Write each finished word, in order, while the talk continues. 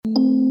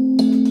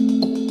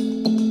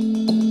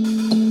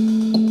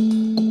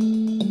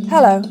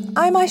Hello,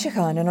 I'm Aisha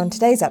Khan, and on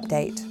today's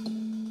update,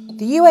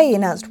 the UAE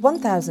announced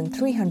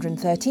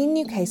 1,313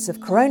 new cases of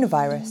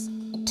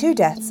coronavirus, 2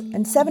 deaths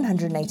and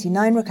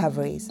 789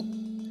 recoveries.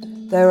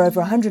 There are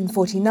over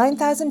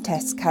 149,000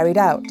 tests carried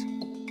out.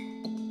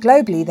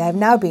 Globally, there have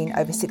now been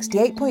over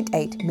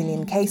 68.8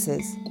 million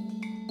cases.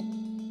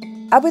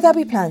 Abu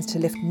Dhabi plans to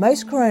lift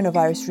most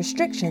coronavirus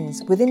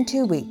restrictions within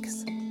 2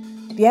 weeks.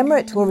 The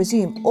Emirate will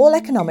resume all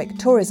economic,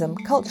 tourism,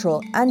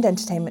 cultural and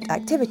entertainment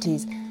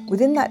activities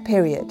within that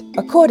period,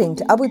 according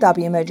to Abu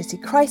Dhabi Emergency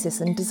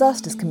Crisis and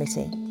Disasters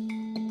Committee.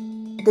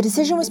 The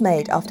decision was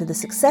made after the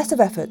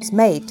successive efforts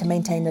made to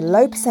maintain a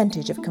low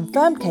percentage of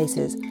confirmed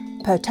cases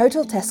per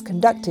total tests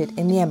conducted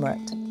in the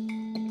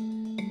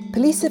Emirate.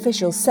 Police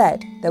officials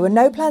said there were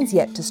no plans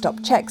yet to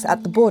stop checks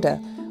at the border,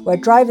 where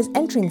drivers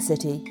entering the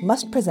city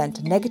must present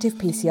a negative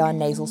PCR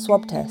nasal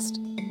swab test.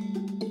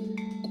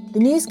 The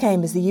news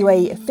came as the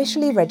UAE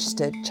officially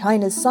registered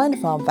China's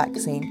Sinopharm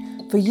vaccine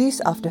for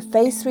use after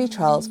Phase 3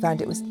 trials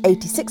found it was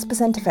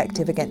 86%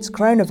 effective against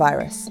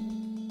coronavirus.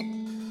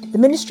 The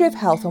Ministry of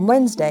Health on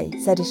Wednesday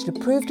said it had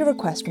approved a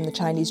request from the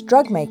Chinese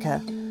drug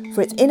maker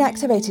for its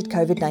inactivated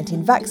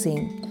COVID-19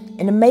 vaccine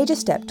in a major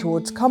step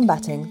towards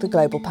combating the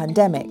global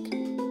pandemic.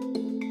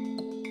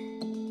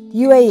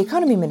 UAE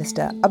Economy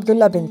Minister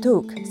Abdullah bin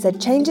Tuq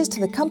said changes to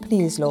the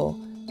companies law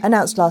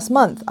announced last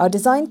month are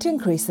designed to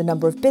increase the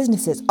number of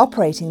businesses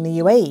operating in the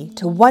UAE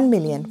to 1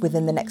 million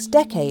within the next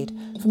decade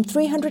from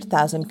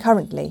 300,000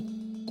 currently.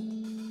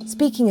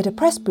 Speaking at a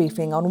press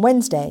briefing on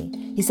Wednesday,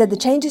 he said the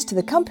changes to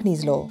the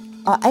companies law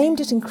are aimed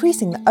at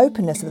increasing the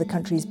openness of the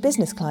country's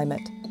business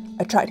climate,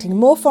 attracting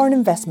more foreign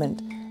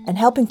investment and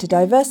helping to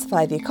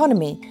diversify the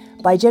economy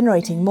by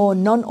generating more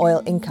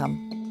non-oil income.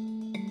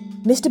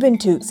 Mr bin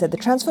Tuq said the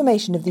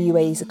transformation of the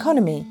UAE's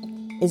economy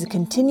is a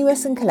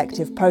continuous and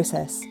collective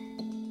process.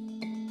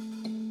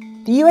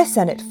 The US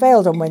Senate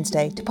failed on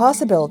Wednesday to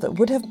pass a bill that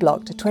would have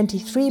blocked a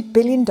 $23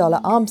 billion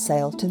arms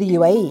sale to the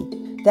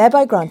UAE,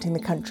 thereby granting the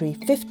country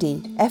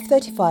 50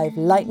 F-35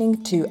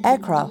 Lightning II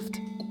aircraft.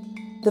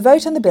 The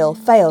vote on the bill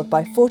failed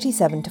by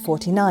 47 to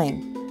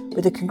 49.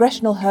 With the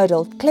congressional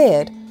hurdle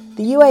cleared,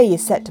 the UAE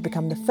is set to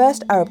become the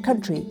first Arab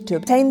country to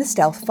obtain the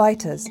stealth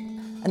fighters,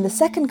 and the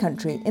second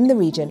country in the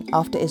region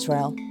after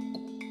Israel.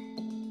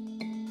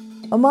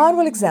 Oman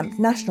will exempt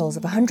nationals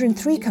of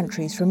 103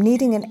 countries from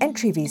needing an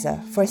entry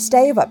visa for a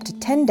stay of up to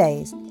 10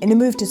 days in a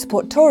move to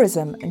support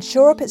tourism and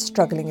shore up its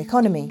struggling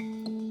economy.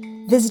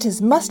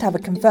 Visitors must have a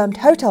confirmed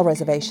hotel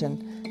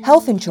reservation,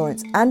 health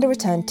insurance and a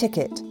return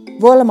ticket,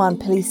 Royal Oman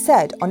Police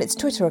said on its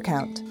Twitter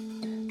account.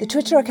 The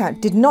Twitter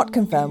account did not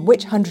confirm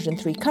which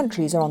 103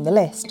 countries are on the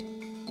list.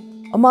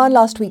 Oman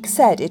last week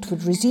said it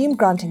would resume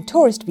granting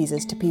tourist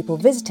visas to people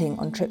visiting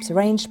on trips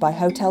arranged by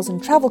hotels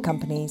and travel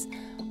companies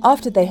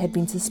after they had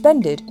been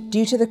suspended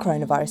due to the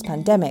coronavirus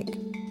pandemic.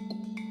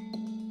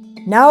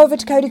 Now over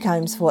to Cody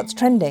Combs for what's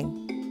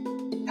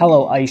trending.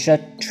 Hello Aisha.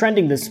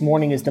 Trending this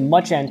morning is the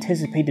much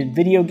anticipated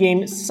video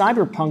game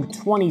Cyberpunk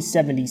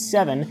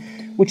 2077,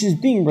 which is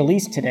being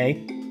released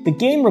today. The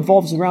game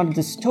revolves around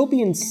a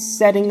dystopian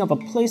setting of a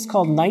place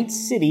called Night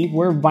City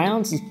where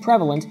violence is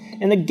prevalent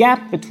and the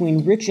gap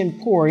between rich and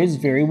poor is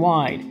very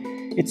wide.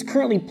 It's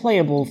currently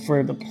playable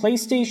for the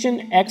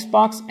PlayStation,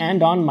 Xbox,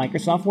 and on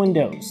Microsoft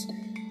Windows.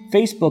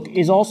 Facebook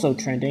is also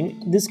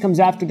trending. This comes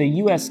after the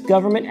US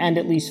government and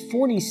at least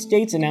 40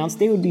 states announced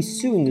they would be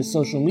suing the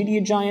social media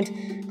giant,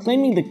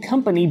 claiming the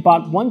company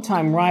bought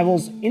one-time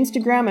rivals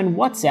Instagram and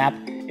WhatsApp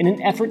in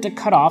an effort to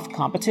cut off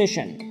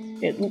competition.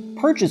 It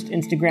purchased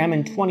Instagram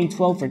in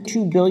 2012 for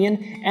 $2 billion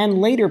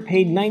and later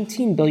paid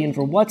 $19 billion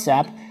for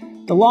WhatsApp.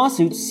 The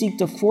lawsuits seek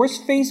to force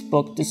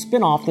Facebook to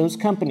spin off those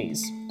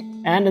companies.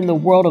 And in the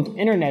world of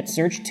internet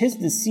search, 'tis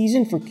the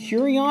season for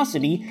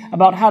curiosity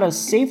about how to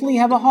safely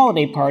have a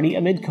holiday party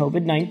amid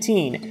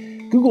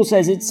COVID-19. Google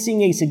says it's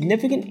seeing a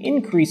significant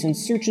increase in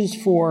searches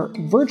for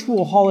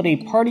virtual holiday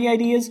party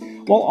ideas,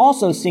 while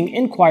also seeing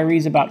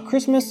inquiries about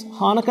Christmas,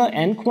 Hanukkah,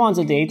 and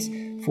Kwanzaa dates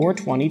for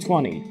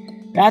 2020.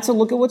 That's a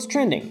look at what's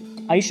trending.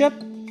 Aisha?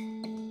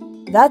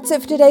 That's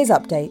it for today's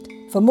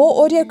update. For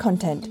more audio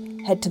content,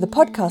 head to the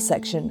podcast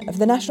section of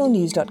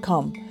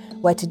thenationalnews.com,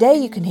 where today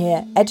you can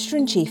hear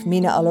Editor-in-Chief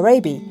Mina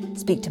Al-Arabi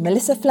speak to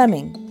Melissa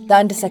Fleming, the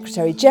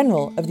Under-Secretary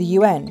General of the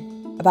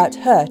UN, about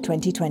her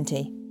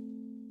 2020.